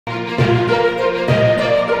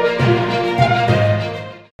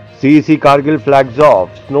CEC Kargil flags off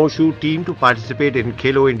snowshoe team to participate in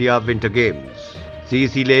Khelo India Winter Games.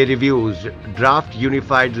 CEC Leh reviews draft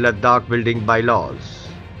unified Ladakh building bylaws.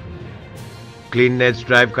 Cleanliness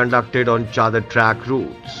drive conducted on Chadar track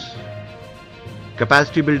routes.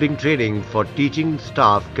 Capacity building training for teaching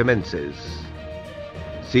staff commences.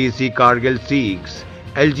 CEC Kargil seeks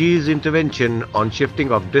LG's intervention on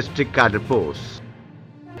shifting of district cadre posts.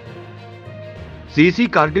 CEC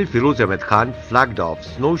Kargil Firoz Ahmed Khan flagged off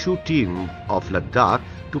snowshoe team of Ladakh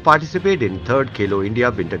to participate in 3rd Khelo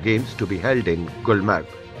India Winter Games to be held in Gulmarg.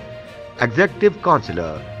 Executive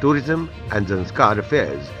Councillor, Tourism and Zanskar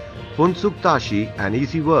Affairs, Funsuk Tashi and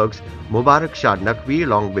EC Works Mubarak Shah Naqvi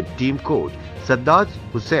along with team coach Saddad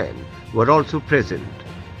Hussain were also present.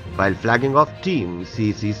 While flagging off team,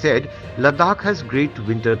 CEC said Ladakh has great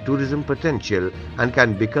winter tourism potential and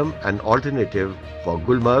can become an alternative for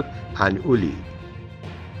Gulmarg and Uli.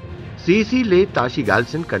 CEC Leh Tashi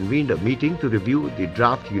Galson convened a meeting to review the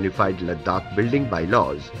draft Unified Ladakh Building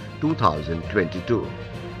Bylaws 2022.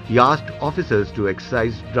 He asked officers to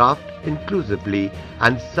exercise draft inclusively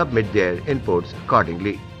and submit their inputs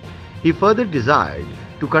accordingly. He further desired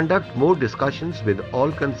to conduct more discussions with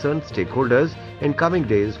all concerned stakeholders in coming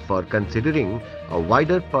days for considering a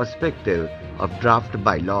wider perspective of draft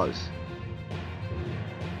bylaws.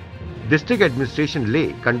 District Administration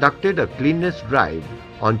Leh conducted a cleanliness drive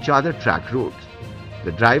on Chadar track routes.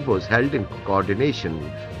 The drive was held in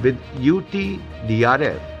coordination with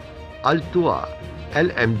UTDRF, Altua,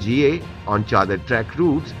 LMGA on Chadar track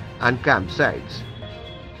routes and campsites.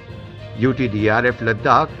 UTDRF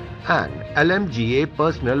Ladakh and LMGA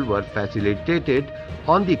personnel were facilitated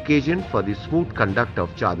on the occasion for the smooth conduct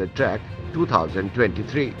of Chadar Track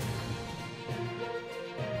 2023.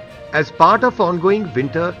 As part of ongoing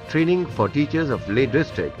winter training for teachers of Leh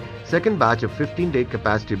district, second batch of 15-day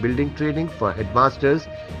capacity building training for headmasters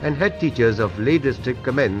and head teachers of Leh district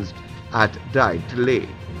commenced at Diet Leh.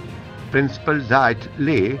 Principal Diet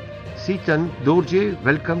Leh, Seetan Dorje,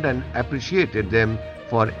 welcomed and appreciated them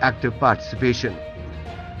for active participation.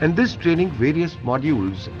 In this training, various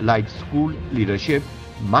modules like school leadership,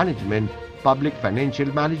 management, public financial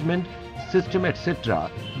management, system etc.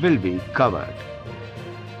 will be covered.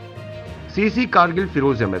 CEC Kargil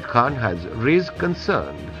Firoz Ahmed Khan has raised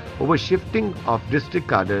concern over shifting of district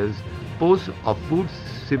cadres posts of Food,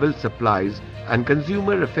 Civil Supplies and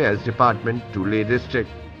Consumer Affairs Department to Leh district.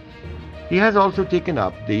 He has also taken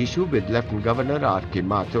up the issue with Lieutenant Governor R.K.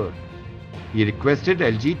 Mathur. He requested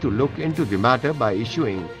LG to look into the matter by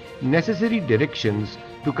issuing necessary directions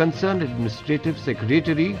to concerned Administrative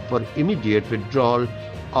Secretary for immediate withdrawal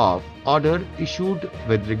of order issued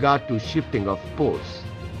with regard to shifting of posts.